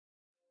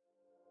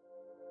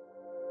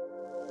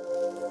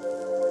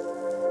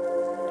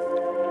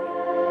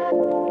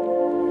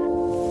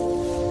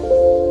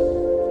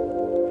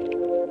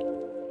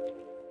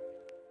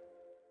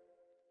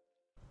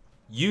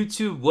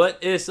YouTube,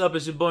 what is up?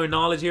 It's your boy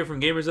Knowledge here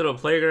from Gamers Little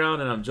Playground,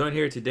 and I'm joined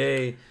here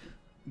today.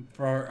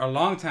 For a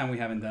long time, we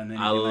haven't done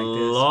anything A like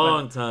this.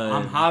 long time.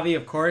 I'm Javi,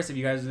 of course, if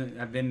you guys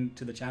have been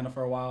to the channel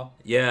for a while.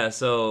 Yeah,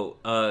 so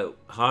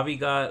Javi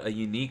got a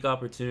unique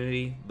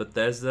opportunity.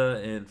 Bethesda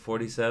and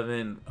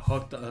 47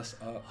 Hooked us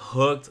up.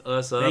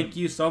 Thank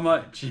you so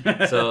much.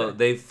 So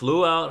they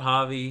flew out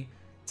Javi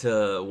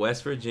to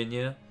West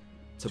Virginia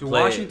to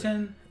play.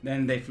 Washington.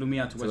 Then they flew me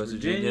out to West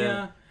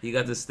Virginia. He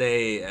got to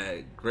stay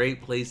at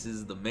great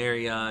places, the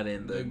Marriott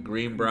and the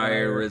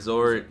Greenbrier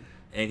Resort.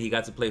 And he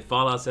got to play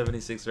Fallout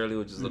 76 early,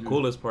 which is the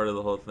coolest part of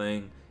the whole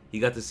thing. He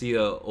got to see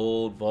an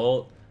old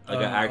vault, like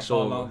an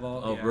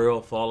actual,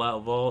 real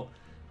Fallout vault.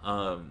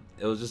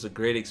 It was just a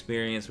great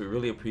experience. We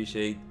really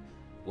appreciate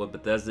what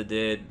Bethesda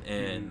did,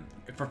 and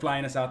for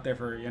flying us out there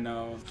for,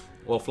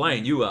 well,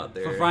 flying you out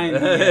there. For flying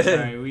me,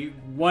 sorry.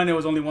 It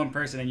was only one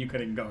person and you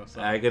couldn't go.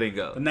 So I couldn't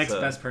go. The next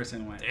best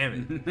person went.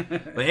 Damn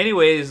it. But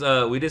anyways,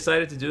 we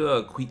decided to do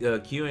a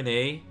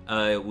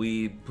Q&A.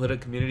 We put a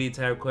community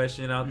tab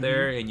question out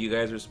there and you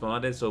guys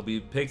responded. So we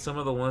picked some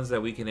of the ones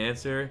that we can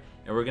answer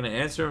and we're going to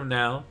answer them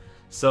now.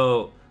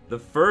 So the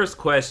first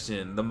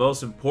question, the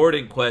most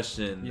important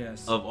question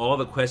of all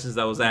the questions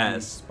that was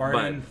asked.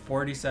 Spartan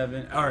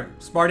 47, or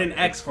Spartan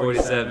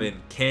X47.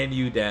 Can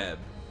you dab?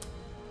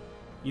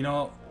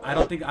 I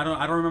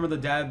don't remember the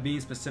dab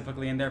being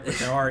specifically in there, but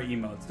there are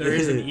emotes. There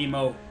is an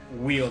emote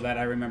wheel that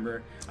I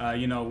remember. I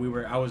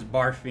was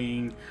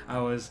barfing, I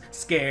was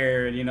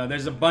scared.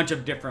 There's a bunch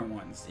of different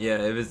ones. Yeah,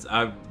 there's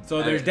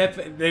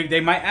definitely they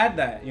might add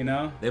that.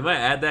 They might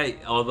add that,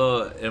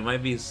 although it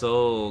might be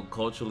so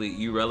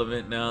culturally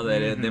irrelevant now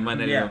that they might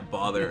not even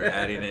bother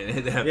adding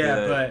it.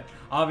 But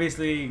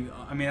obviously,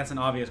 I mean that's an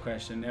obvious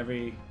question.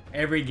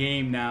 Every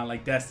game now,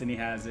 like Destiny,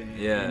 has it.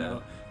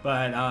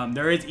 But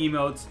there is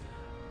emotes.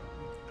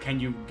 Can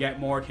you get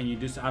more? Can you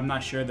do? I'm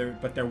not sure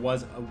but there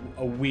was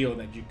a wheel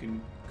that you can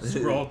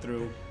scroll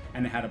through,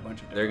 and it had a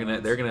bunch of. They're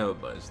gonna have a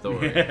bunch. Don't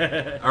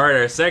worry. All right,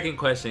 our second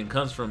question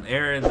comes from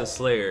Aaron the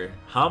Slayer.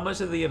 How much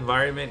of the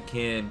environment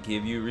can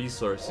give you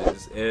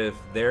resources? If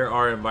there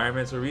are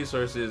environmental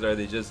resources, are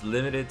they just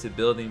limited to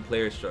building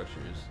player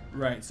structures?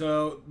 Right.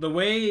 So the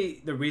way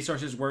the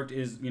resources worked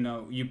is,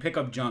 you pick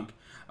up junk.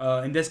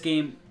 In this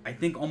game, I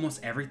think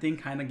almost everything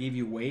kind of gave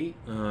you weight,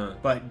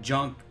 but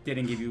junk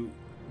didn't give you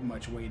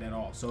much weight at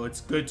all. So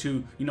it's good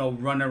to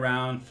run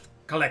around,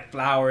 collect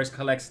flowers,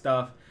 collect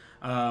stuff.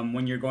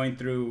 When you're going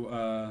through,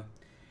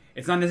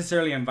 it's not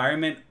necessarily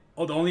environment.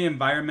 The only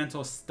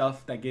environmental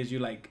stuff that gives you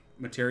like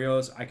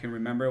materials I can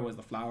remember was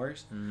the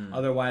flowers.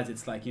 Otherwise,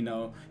 it's like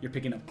you're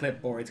picking up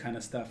clipboards, kind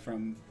of stuff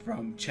from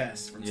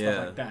chests, from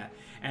stuff like that.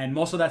 And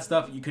most of that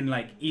stuff you can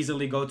like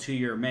easily go to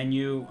your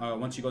menu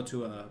once you go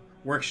to a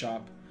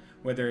workshop,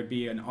 whether it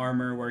be an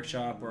armor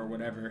workshop or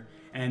whatever,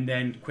 and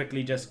then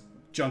quickly just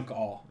junk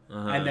all.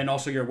 And then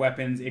also your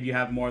weapons, if you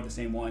have more of the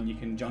same one, you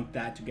can junk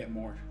that to get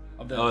more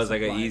of the it's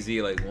like an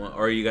easy one,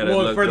 or you gotta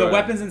look for the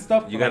weapons and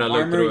stuff, you gotta like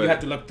look armor, through it. You have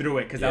to look through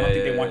it, because I don't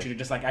think they want you to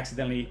just like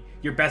accidentally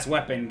your best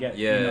weapon get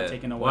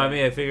taken away. Well, I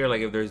mean, I figure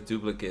like if there's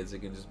duplicates, it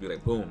can just be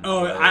like boom.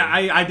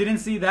 I didn't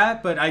see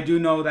that, but I do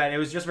know that it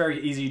was just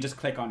very easy. You just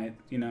click on it,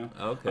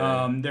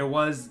 Okay. There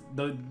was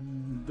the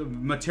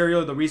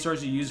material, the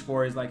resource you use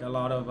for is like a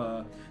lot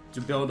of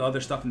to build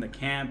other stuff in the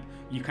camp.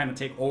 You kind of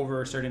take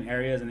over certain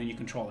areas and then you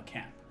control a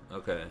camp.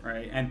 Okay.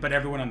 Right, but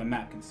everyone on the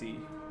map can see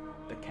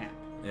the camp.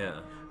 Yeah.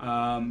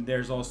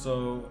 There's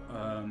also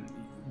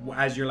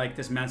as you're like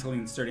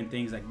dismantling certain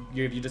things, like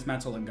if you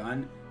dismantle a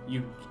gun,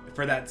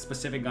 for that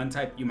specific gun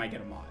type, you might get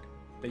a mod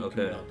that you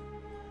can build.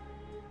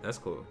 That's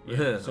cool.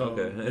 So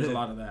there's a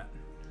lot of that.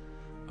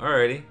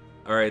 Alrighty.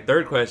 All right.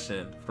 Third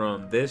question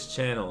from this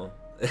channel.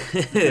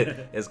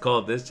 It's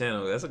called This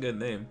Channel. That's a good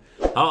name.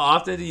 How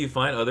often do you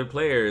find other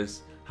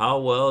players? How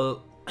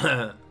well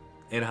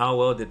and how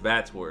well did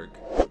VATS work?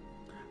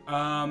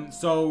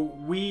 So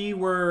we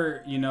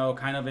were,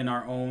 kind of in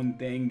our own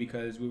thing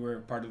because we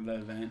were part of the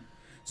event.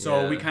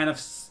 So we kind of,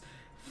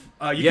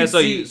 so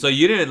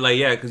you didn't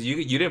because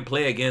you didn't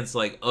play against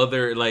like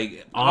other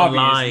like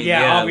online.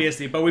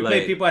 Obviously, but we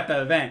played people at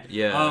the event.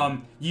 Yeah.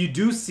 You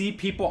do see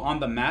people on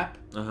the map.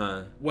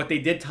 What they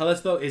did tell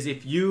us though is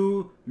if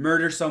you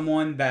murder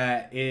someone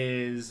that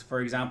is, for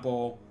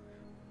example,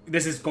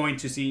 this is going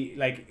to see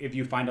like if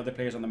you find other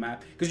players on the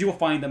map, because you will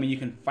find them and you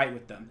can fight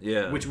with them.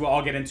 Which we'll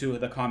all get into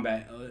the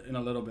combat in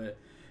a little bit.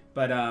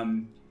 But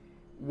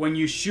when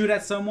you shoot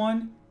at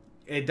someone,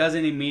 it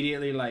doesn't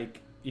immediately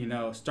like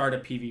start a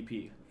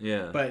PvP.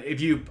 But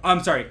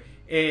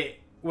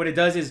what it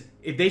does is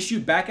if they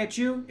shoot back at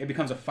you, it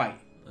becomes a fight.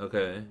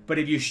 Okay. But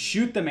if you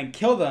shoot them and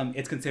kill them,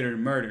 it's considered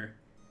murder,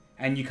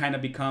 and you kind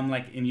of become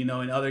like in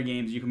other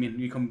games you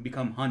can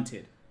become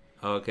hunted.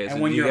 Okay, and so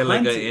when you get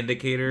hunted, like an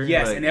indicator?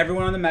 Yes, and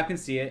everyone on the map can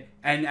see it.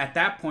 And at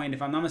that point,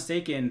 if I'm not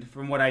mistaken,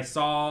 from what I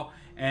saw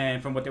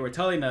and from what they were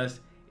telling us,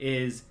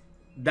 is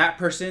that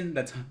person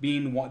that's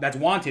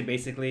wanted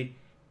basically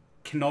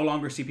can no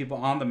longer see people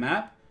on the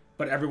map,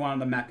 but everyone on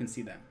the map can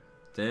see them.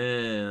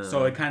 Damn.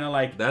 So it kind of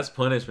like... That's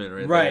punishment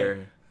right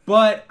there.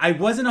 But I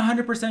wasn't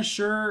 100%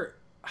 sure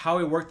how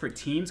it worked for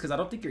teams, because I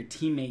don't think your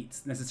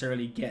teammates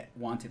necessarily get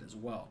wanted as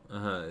well.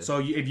 So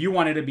if you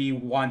wanted to be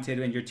wanted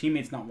and your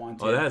teammates not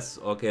wanted. Oh, that's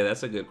okay.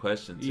 That's a good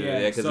question too.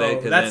 Yeah, cause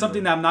that's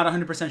something that I'm not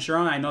 100% sure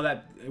on. I know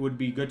that it would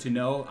be good to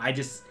know.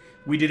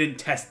 We didn't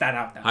test that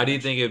out. How do you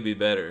think it'd be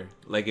better?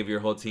 Like if your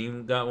whole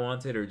team got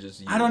wanted, or just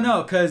you? I don't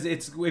know, because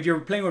if you're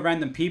playing with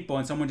random people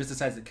and someone just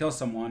decides to kill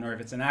someone, or if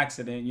it's an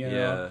accident, you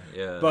know.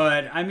 Yeah.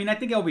 But I mean, I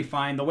think it'll be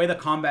fine. The way the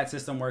combat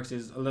system works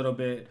is a little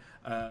bit.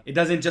 It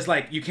doesn't just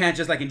like you can't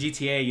just like in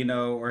GTA, you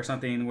know, or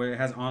something where it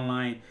has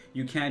online.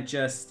 You can't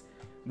just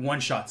one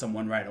shot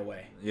someone right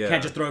away. You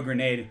can't just throw a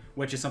grenade,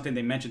 which is something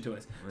they mentioned to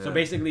us. Yeah. So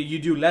basically, you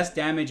do less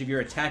damage if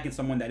you're attacking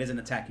someone that isn't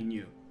attacking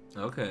you.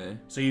 Okay.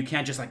 So you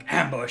can't just like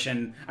ambush,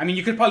 and I mean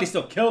you could probably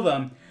still kill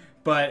them,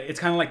 but it's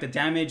kind of like the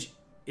damage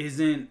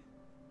isn't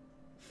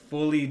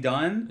fully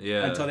done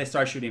until they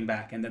start shooting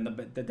back, and then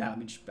the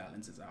damage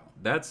balances out.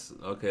 That's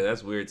okay.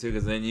 That's weird too,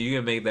 because then you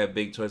can make that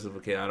big choice of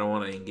I don't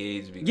want to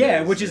engage.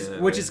 Because,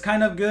 which is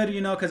kind of good,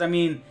 you know, because I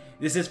mean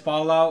this is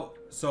Fallout,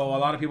 so a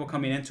lot of people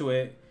coming into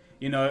it,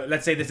 you know,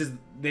 let's say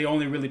they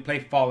only really play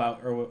Fallout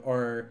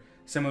or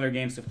similar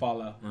games to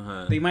Fallout.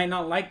 They might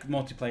not like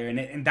multiplayer,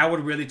 and that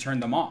would really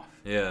turn them off.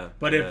 Yeah.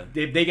 But if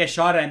they get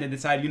shot at and they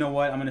decide, you know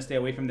what, I'm gonna stay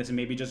away from this and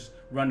maybe just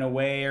run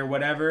away or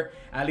whatever,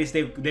 at least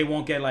they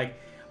won't get like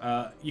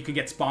you can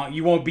get spawn.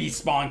 You won't be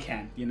spawn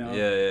camped, you know.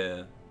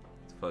 Yeah.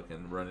 It's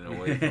fucking running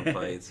away from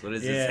fights. What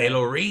is this?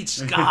 Halo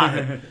Reach?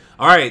 God.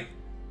 All right.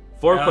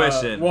 Fourth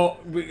question. Well,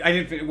 I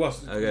didn't finish. Well,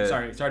 okay.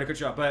 Sorry to cut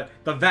you off. But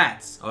the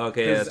VATS.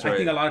 Okay, that's right. I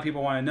think a lot of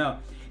people want to know.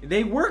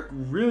 They work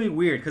really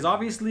weird because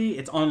obviously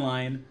it's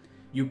online.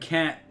 You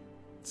can't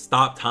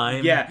stop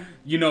time. Yeah,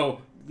 you know,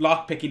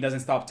 lockpicking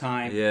doesn't stop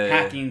time.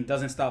 Hacking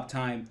doesn't stop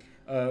time.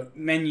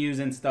 Menus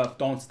and stuff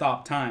don't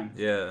stop time.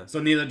 Yeah. So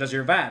neither does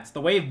your VATS.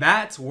 The way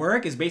VATS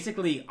work is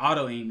basically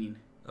auto aiming.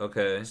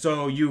 Okay.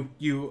 So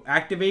you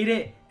activate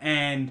it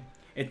and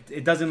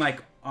it doesn't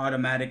like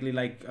automatically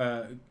like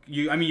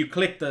you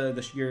click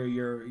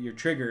your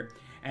trigger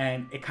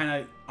and it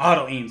kind of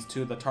auto aims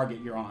to the target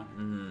you're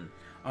on.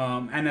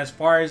 And as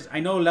far as I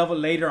know, level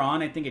later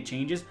on, I think it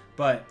changes,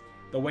 but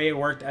the way it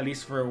worked, at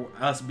least for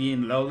us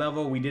being low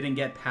level, we didn't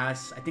get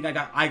past. I think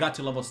I got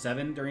to level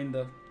 7 during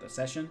the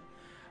session.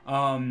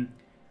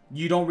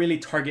 You don't really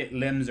target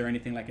limbs or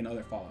anything like in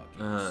other Fallout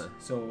games.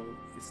 So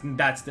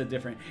that's the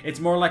difference. It's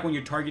more like when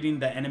you're targeting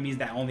the enemies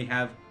that only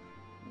have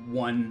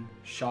one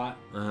shot.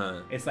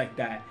 It's like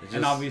that.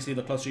 And obviously,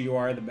 the closer you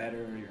are, the better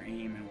your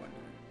aim and whatnot.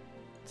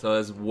 So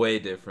it's way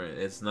different.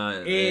 It's not.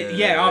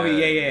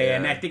 Obviously,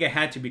 and I think it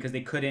had to because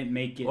they couldn't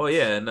make it. Oh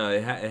yeah, no,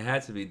 it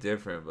had to be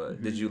different.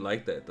 But did you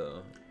like that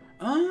though?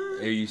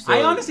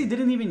 I honestly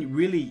didn't even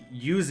really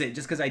use it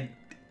just because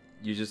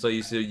You just so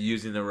used to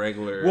using the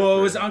regular. Well,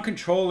 it was on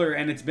controller,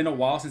 and it's been a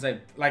while since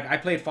I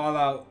played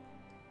Fallout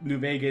New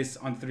Vegas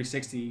on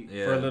 360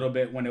 for a little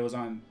bit when it was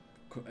on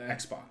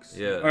Xbox.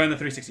 Or on the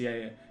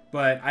 360.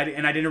 But I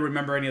didn't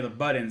remember any of the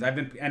buttons.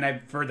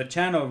 For the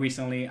channel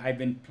recently, I've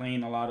been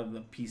playing a lot of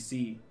the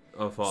PC.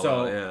 Oh, Fallout.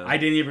 So I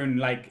didn't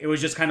even it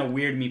was just kind of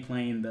weird me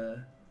playing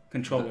the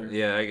controller.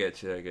 Yeah, I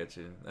get you.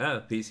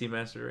 PC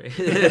master race.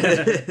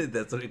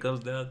 That's what it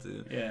comes down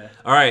to. Yeah.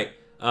 All right.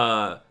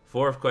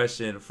 Fourth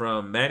question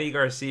from Manny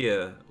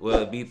Garcia. Will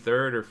it be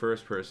third or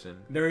first person?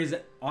 There is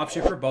an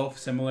option for both,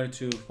 similar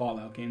to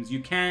Fallout games.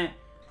 You can't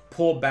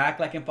pull back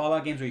like in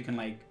Fallout games where you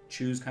can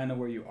choose kind of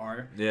where you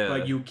are. Yeah.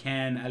 But you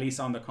can, at least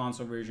on the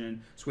console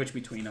version, switch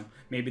between them.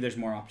 Maybe there's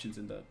more options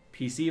in the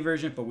PC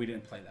version, but we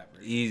didn't play that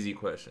version. Easy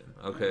question.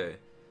 Okay.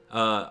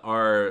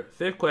 Our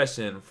fifth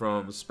question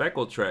from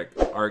Speckle Trek: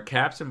 are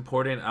caps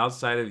important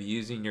outside of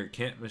using your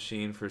camp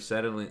machine for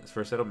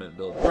settlement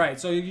building? Right.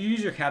 So you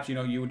use your caps.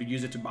 You would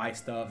use it to buy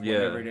stuff,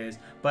 whatever it is.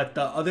 But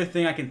the other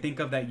thing I can think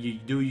of that you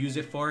do use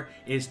it for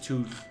is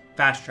to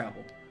fast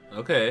travel.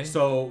 Okay.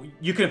 So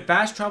you can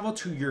fast travel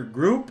to your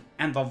group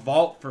and the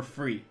vault for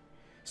free.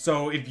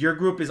 So if your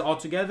group is all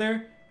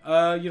together,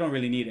 you don't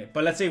really need it.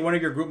 But let's say one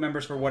of your group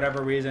members, for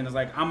whatever reason, is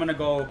like, I'm gonna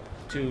go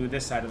to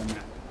this side of the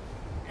map,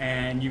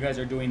 and you guys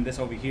are doing this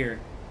over here.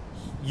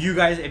 You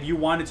guys, if you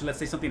wanted to, let's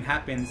say something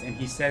happens and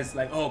he says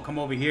like, oh, come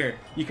over here,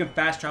 you can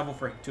fast travel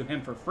to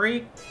him for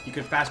free. You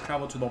can fast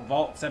travel to the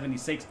Vault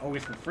 76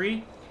 always for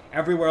free.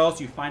 Everywhere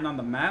else you find on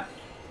the map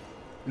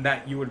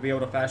that you would be able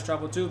to fast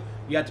travel to,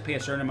 you have to pay a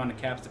certain amount of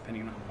caps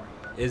depending on how far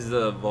you are. Is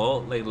the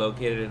vault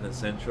located in the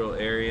central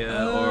area,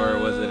 or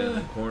was it in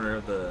the corner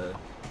of the?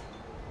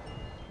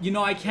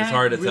 I can't. It's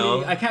hard to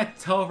tell. I can't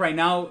tell right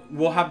now.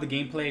 We'll have the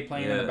gameplay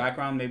playing in the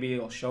background. Maybe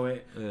it'll show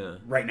it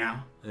right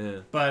now. Yeah.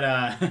 But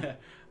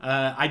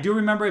I do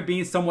remember it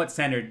being somewhat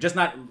centered, just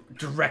not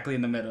directly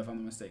in the middle, if I'm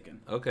not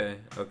mistaken. Okay.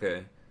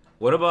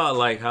 What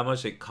about how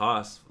much it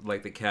costs,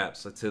 the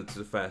caps to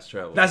fast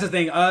travel? That's the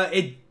thing.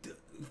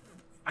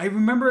 I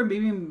remember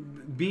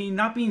maybe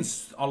not being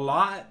a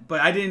lot, but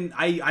I didn't.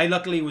 I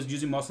luckily was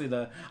using mostly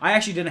I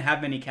actually didn't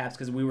have many caps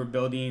because we were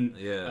building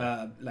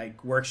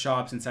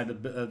workshops inside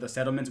the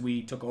settlements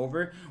we took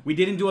over. We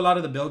didn't do a lot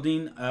of the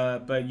building,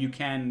 but you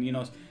can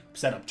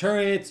set up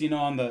turrets,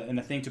 on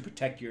the thing to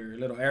protect your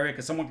little area,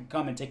 because someone could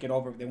come and take it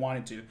over if they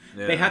wanted to.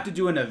 Yeah. They have to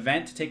do an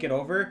event to take it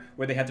over,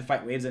 where they have to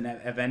fight waves of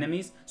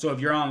enemies. So if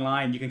you're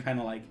online, you can kind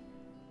of like,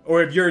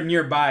 or if you're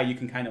nearby, you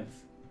can kind of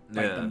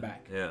fight them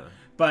back. Yeah.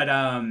 But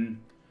I'm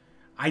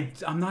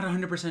not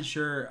 100%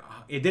 sure.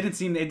 It didn't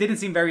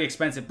seem very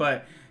expensive,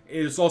 but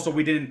it's also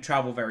we didn't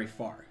travel very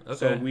far.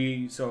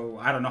 Okay. So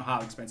I don't know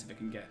how expensive it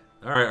can get.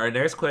 All right. Our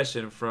next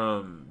question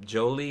from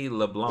Jolie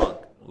LeBlanc.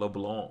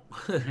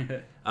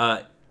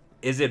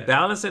 Is it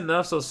balanced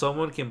enough so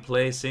someone can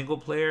play single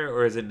player,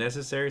 or is it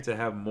necessary to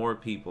have more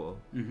people?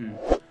 Mm-hmm.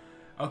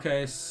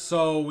 Okay,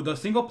 so the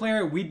single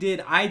player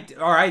I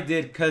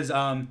did because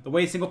the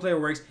way single player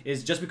works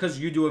is just because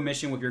you do a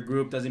mission with your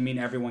group doesn't mean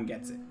everyone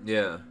gets it.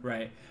 Yeah.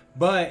 Right.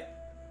 But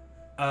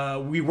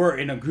we were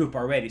in a group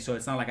already, so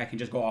it's not like I can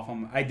just go off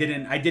on. I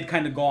did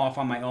kind of go off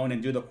on my own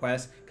and do the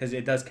quest because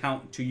it does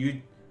count to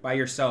you by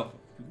yourself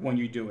when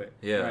you do it.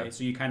 Yeah. Right.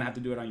 So you kind of have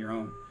to do it on your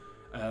own.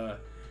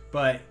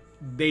 But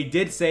they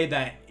did say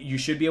that you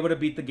should be able to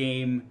beat the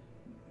game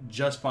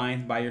just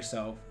fine by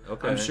yourself.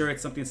 Okay. I'm sure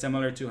it's something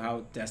similar to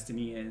how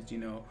Destiny is,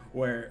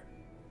 where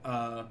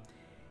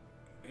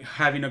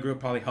having a group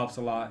probably helps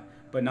a lot,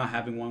 but not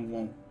having one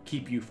won't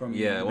keep you from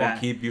it won't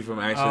keep you from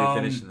actually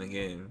finishing the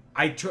game.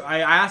 I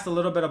asked a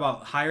little bit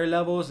about higher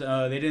levels.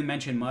 They didn't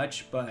mention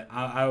much, but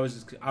I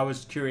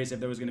was curious if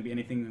there was going to be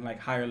anything like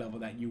higher level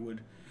that you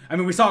would. I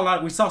mean, we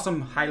saw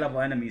some high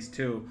level enemies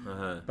too,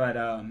 but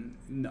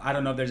I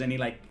don't know if there's any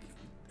like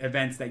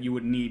events that you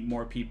would need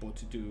more people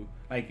to do,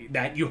 like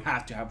that you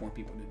have to have more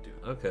people to do.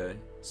 Okay.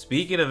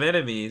 Speaking of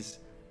enemies,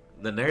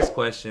 the next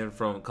question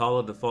from Call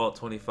of Default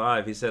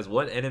 25, he says,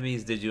 what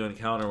enemies did you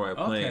encounter while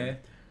playing?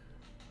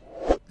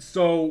 Okay.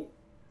 So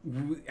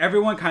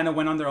everyone kind of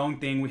went on their own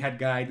thing. We had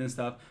guides and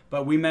stuff,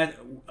 but we met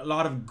a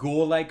lot of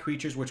ghoul-like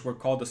creatures, which were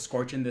called the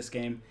Scorch in this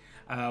game.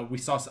 I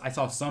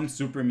saw some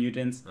super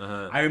mutants.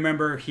 I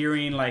remember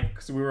hearing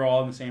so we were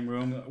all in the same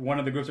room. One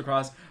of the groups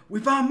across, we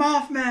found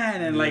Mothman,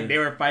 and they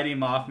were fighting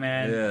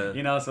Mothman.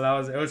 Yeah.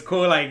 So it was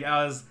cool.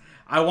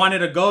 I wanted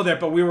to go there,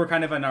 but we were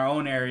kind of in our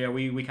own area.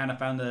 We kind of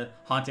found a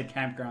haunted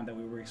campground that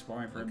we were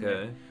exploring for a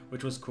bit,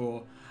 which was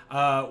cool.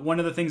 One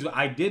of the things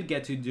I did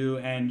get to do,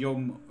 and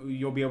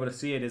you'll be able to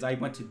see it, is I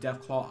went to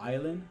Deathclaw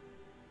Island,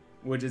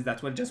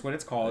 that's what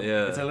it's called.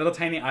 Yeah. It's a little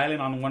tiny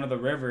island on one of the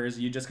rivers.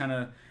 You just kind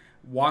of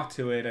walk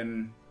to it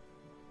and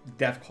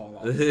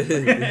Deathclaw.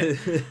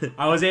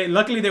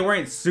 Luckily they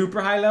weren't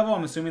super high level.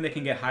 I'm assuming they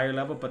can get higher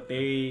level, but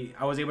I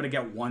was able to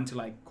get one to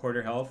like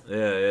quarter health.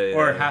 Yeah.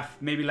 Or half,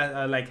 maybe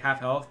like half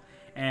health,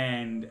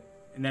 and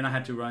then I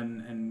had to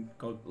run and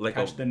go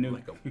catch the nuke.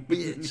 Like a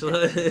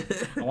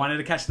bitch. I wanted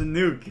to catch the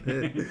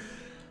nuke.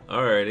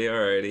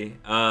 Alrighty.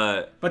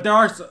 But there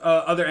are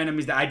other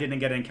enemies that I didn't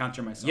get to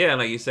encounter myself. Yeah,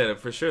 like you said,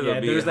 for sure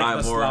there'll be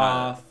the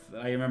sloth.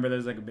 I remember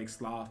there's like a big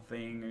sloth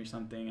thing or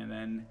something, and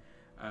then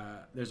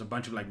there's a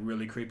bunch of like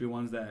really creepy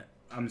ones that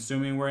I'm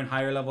assuming were in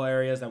higher level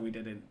areas that we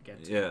didn't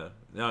get to. Yeah,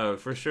 no,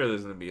 for sure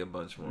there's gonna be a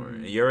bunch more. Mm-hmm.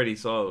 And you already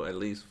saw at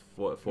least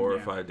four or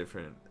five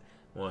different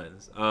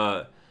ones.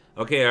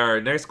 Okay, our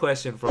next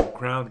question from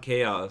Crowned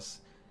Chaos.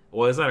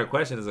 Well, it's not a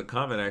question; it's a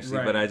comment actually.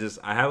 Right. But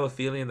I have a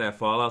feeling that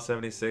Fallout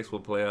 76 will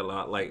play a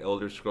lot like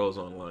Elder Scrolls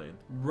Online.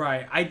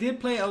 Right. I did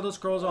play Elder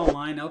Scrolls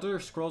Online. Elder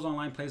Scrolls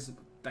Online plays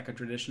like a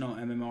traditional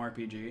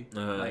MMORPG,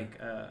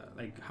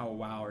 like how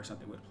WoW or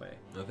something would play.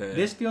 Okay.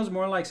 This feels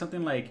more like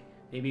something like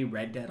maybe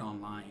Red Dead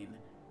Online,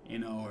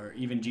 or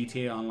even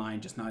GTA Online,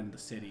 just not in the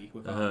city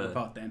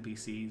without the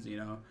NPCs,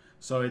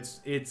 So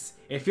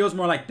it feels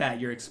more like that.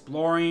 You're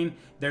exploring.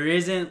 There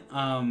isn't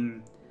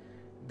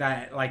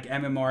that like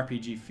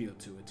MMORPG feel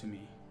to it to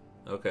me.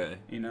 Okay.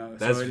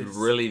 That's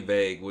really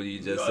vague what you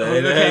just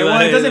said. Okay,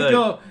 well, it doesn't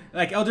feel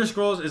like Elder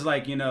Scrolls is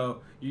like,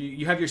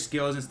 you have your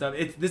skills and stuff.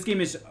 This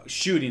game is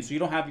shooting, so you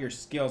don't have your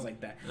skills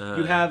like that.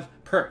 You have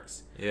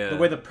perks. Yeah. The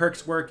way the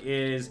perks work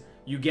is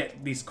you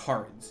get these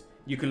cards.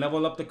 You can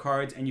level up the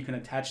cards and you can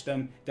attach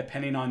them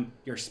depending on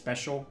your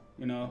special,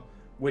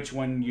 which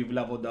one you've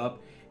leveled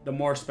up. The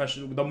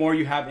more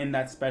you have in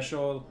that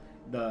special,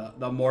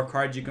 the more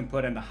cards you can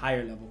put and the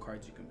higher level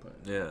cards you can put.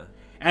 Yeah.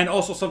 And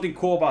also something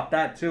cool about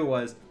that too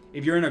was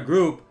if you're in a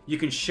group, you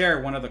can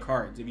share one of the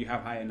cards if you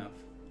have high enough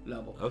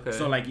level. Okay.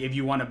 So like if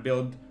you want to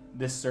build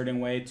this certain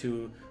way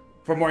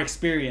for more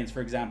experience,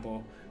 for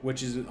example,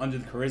 which is under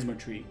the charisma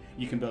tree,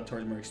 you can build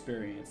towards more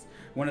experience.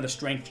 One of the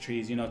strength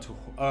trees,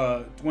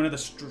 one of the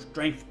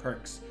strength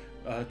perks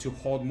to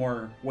hold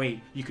more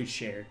weight, you can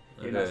share.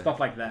 Stuff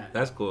like that.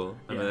 That's cool.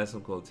 I mean, that's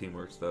some cool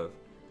teamwork stuff.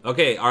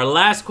 Okay, our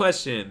last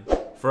question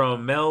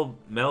from Mel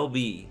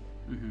B.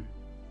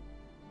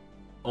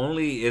 Mm-hmm.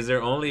 Is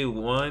there only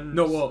one?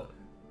 No, well,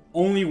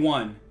 only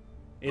one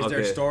is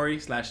their story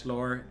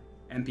 /lore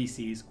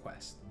NPC's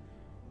quest.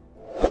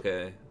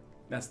 Okay.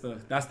 That's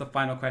the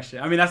final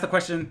question. I mean, that's the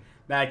question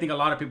that I think a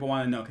lot of people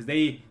want to know because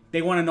they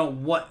want to know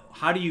what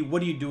do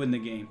you do in the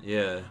game?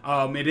 Yeah.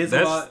 It is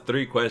that's a lot.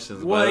 3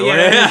 questions. Well, by the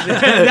yeah.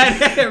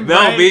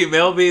 way.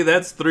 Mel B,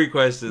 that's 3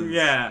 questions.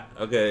 Yeah.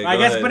 Okay. I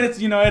guess, ahead. but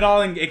it's it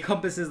all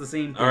encompasses the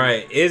same thing. All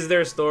right. Is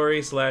there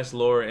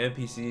story/lore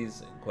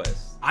NPCs and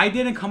quests? I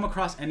didn't come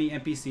across any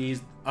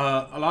NPCs.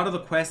 A lot of the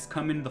quests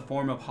come in the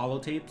form of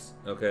holotapes.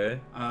 Okay.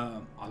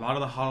 A lot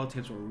of the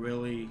holotapes were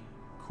really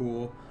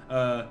cool.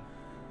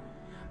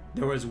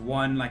 There was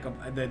one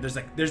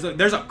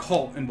there's a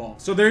cult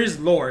involved, so there is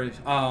lore.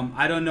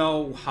 I don't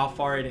know how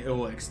far it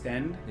will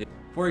extend. Yeah.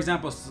 For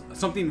example,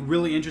 something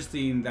really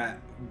interesting that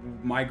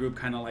my group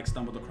kind of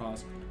stumbled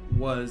across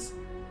was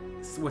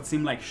what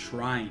seemed like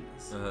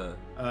shrines.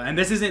 And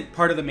this isn't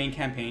part of the main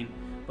campaign,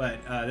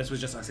 but this was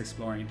just us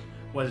exploring.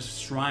 Was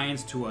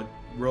shrines to a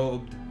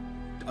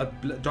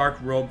dark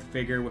robed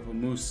figure with a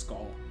moose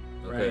skull.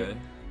 Right. Okay.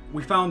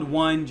 We found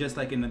one just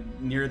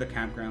near the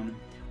campground.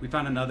 We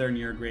found another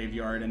near a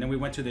graveyard, and then we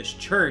went to this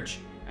church,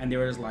 and there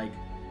was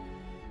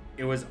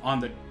it was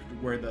on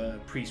where the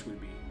priest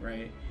would be,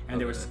 right? And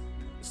there was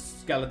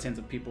skeletons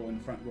of people in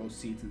front row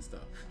seats and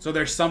stuff. So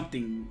there's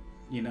something,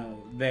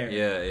 there.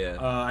 Yeah, yeah.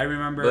 I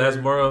remember. But that's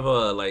more of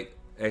a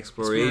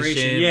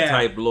exploration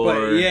type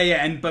lore.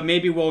 But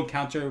maybe we'll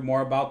encounter more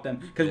about them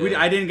because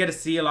I didn't get to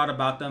see a lot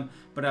about them.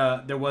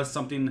 But there was a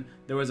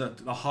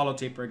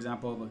holotape, for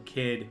example, of a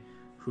kid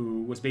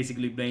who was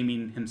basically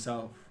blaming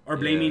himself or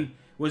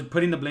was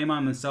putting the blame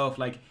on himself,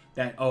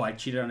 that, oh, I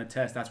cheated on a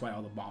test, that's why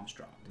all the bombs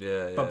dropped.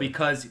 Yeah. But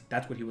because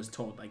that's what he was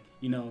told,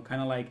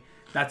 kind of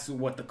that's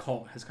what the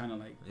cult has kind of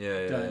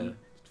done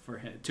for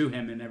him, to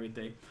him and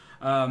everything.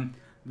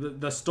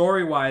 The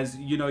story wise,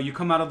 you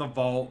come out of the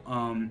vault.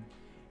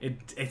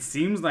 It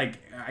seems like,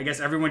 I guess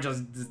everyone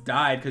just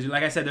died because,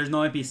 like I said, there's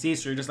no NPCs,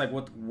 so you're just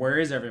where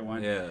is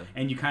everyone? Yeah.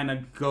 And you kind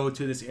of go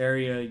to this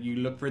area, you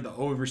look for the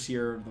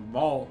overseer of the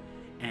vault,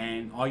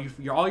 and all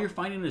you're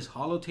finding is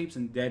holotapes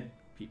and dead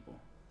people.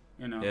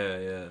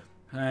 Yeah.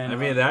 And,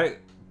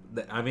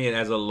 I mean,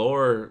 as a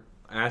lore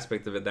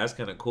aspect of it, that's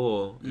kind of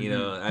cool.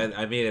 Mm-hmm.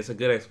 I mean, it's a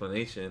good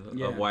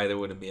explanation of why there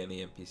wouldn't be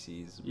any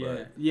NPCs.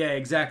 But. Yeah,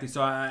 exactly.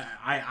 So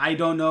I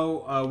don't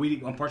know.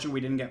 Unfortunately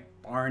we didn't get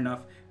far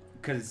enough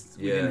because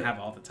we didn't have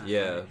all the time.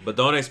 Yeah, right? but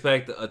don't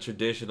expect a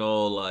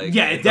traditional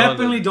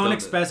definitely don't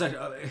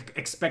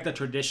expect a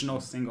traditional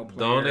single player.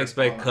 Don't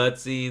expect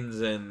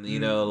cutscenes and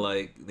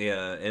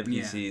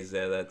NPCs.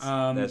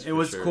 Yeah, that's it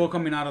was cool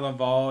coming out of the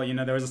vault.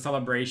 There was a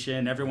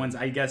celebration. Everyone's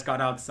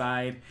got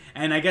outside,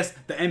 and I guess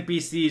the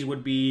NPCs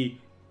would be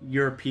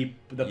the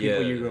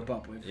people you grew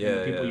up with,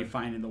 the people you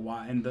find in the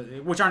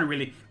wild, which aren't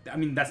really. I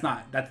mean,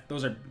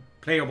 those are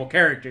playable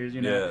characters.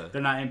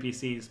 They're not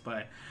NPCs,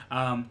 but.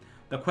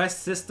 The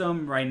quest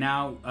system right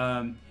now,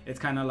 it's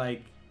kind of I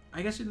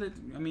guess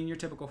your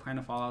typical kind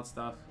of Fallout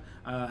stuff.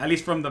 At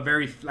least from the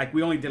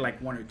we only did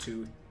 1 or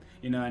 2,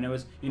 and it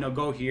was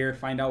go here,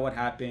 find out what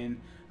happened,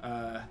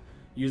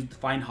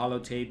 find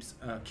holotapes,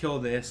 kill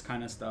this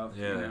kind of stuff.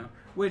 Yeah.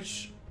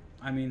 Which,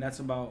 that's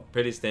about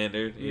pretty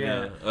standard.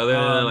 Yeah. Other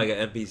than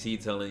an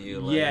NPC telling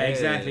you. Hey,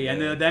 exactly.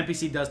 And the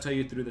NPC does tell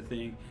you through the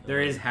thing.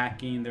 There is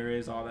hacking. There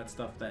is all that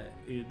stuff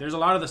there's a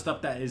lot of the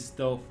stuff that is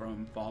still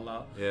from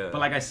Fallout. Yeah. But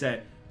like I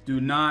said. Do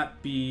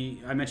not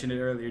be, I mentioned it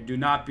earlier, do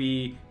not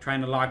be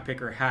trying to lockpick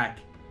or hack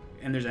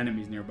and there's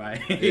enemies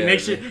nearby. Make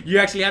sure you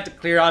actually have to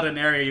clear out an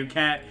area. You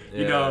can't,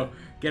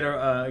 get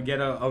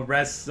a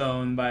rest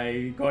zone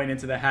by going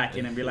into the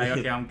hacking and be like,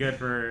 okay, I'm good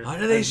for... How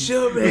do they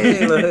shoot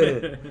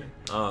me?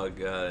 Oh,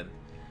 God.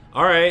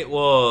 All right,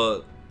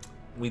 well,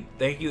 we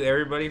thank you,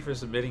 everybody, for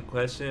submitting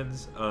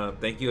questions.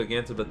 Thank you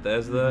again to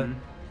Bethesda. Mm-hmm.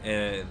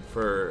 And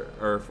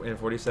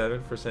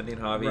 47 for sending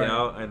Javi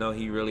out. I know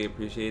he really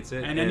appreciates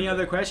it. And any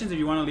other questions, if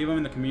you want to leave them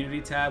in the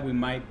community tab,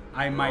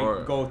 I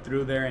might go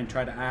through there and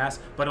try to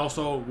ask. But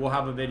also, we'll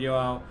have a video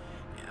out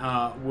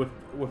with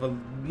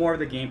more of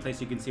the gameplay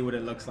so you can see what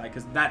it looks like.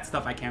 Because that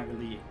stuff I can't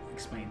really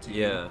explain to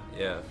you.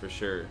 Yeah, for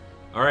sure.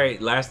 All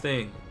right, last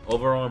thing.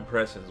 Overall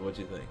impressions, what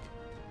you think?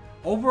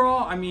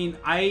 Overall,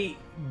 I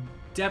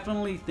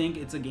definitely think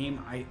it's a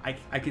game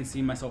I can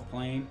see myself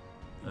playing.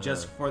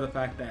 Just for the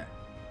fact that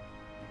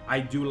I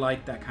do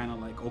like that kind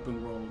of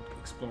open world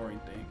exploring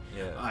thing.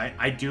 Yeah.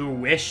 I do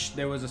wish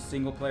there was a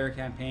single player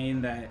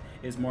campaign that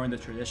is more in the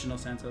traditional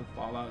sense of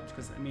Fallout.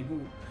 Because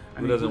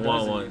who doesn't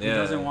want one? Who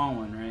doesn't want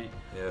one, right?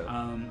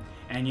 Yeah.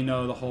 And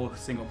the whole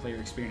single player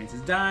experience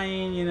is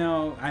dying.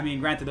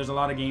 Granted, there's a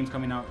lot of games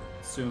coming out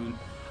soon,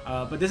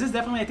 but this is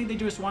definitely. I think they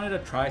just wanted to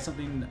try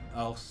something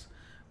else,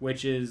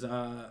 which is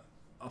a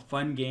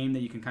fun game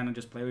that you can kind of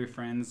just play with your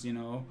friends.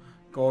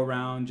 Go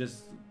around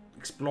just.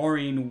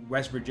 Exploring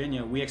West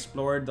Virginia. We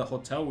explored the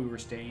hotel we were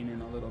staying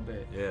in a little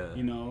bit.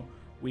 Yeah.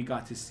 We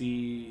got to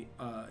see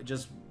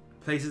just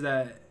places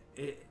that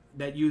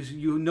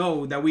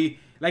that we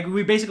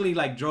basically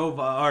drove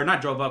or not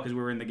drove up because we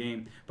were in the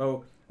game,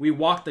 but we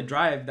walked the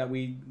drive that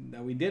we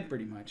did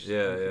pretty much.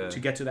 Yeah. To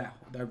get to that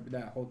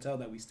hotel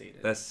that we stayed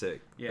in. That's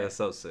sick. Yeah. That's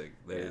so sick.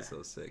 That is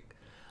so sick.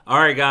 All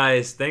right,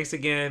 guys. Thanks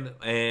again,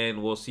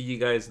 and we'll see you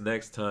guys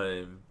next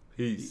time.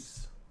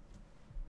 Peace.